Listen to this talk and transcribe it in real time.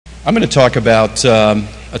I'm going to talk about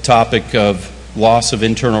a topic of loss of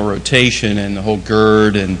internal rotation and the whole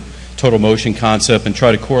GIRD and total motion concept, and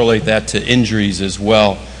try to correlate that to injuries as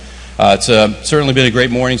well. It's certainly been a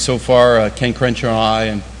great morning so far. Ken Crenshaw and I,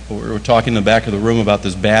 and we're talking in the back of the room about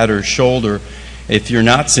this battered shoulder. If you're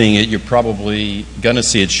not seeing it, you're probably going to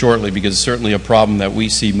see it shortly, because it's certainly a problem that we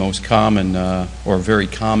see most common or very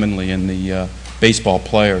commonly in the baseball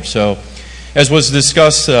player. So, as was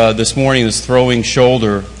discussed this morning, this throwing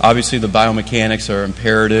shoulder, obviously the biomechanics are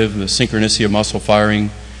imperative. The synchronicity of muscle firing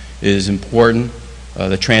is important,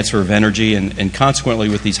 the transfer of energy, and consequently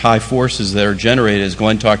with these high forces that are generated, as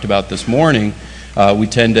Glenn talked about this morning, we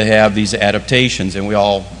tend to have these adaptations, and we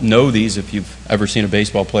all know these if you've ever seen a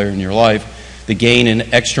baseball player in your life, the gain in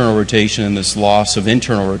external rotation and this loss of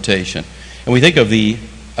internal rotation. And we think of the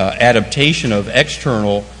adaptation of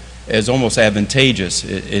external as almost advantageous.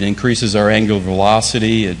 It increases our angular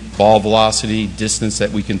velocity, ball velocity, distance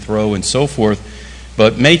that we can throw, and so forth.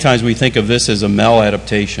 But many times we think of this as a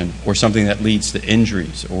maladaptation, or something that leads to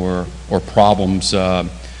injuries or problems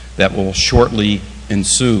that will shortly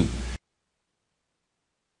ensue.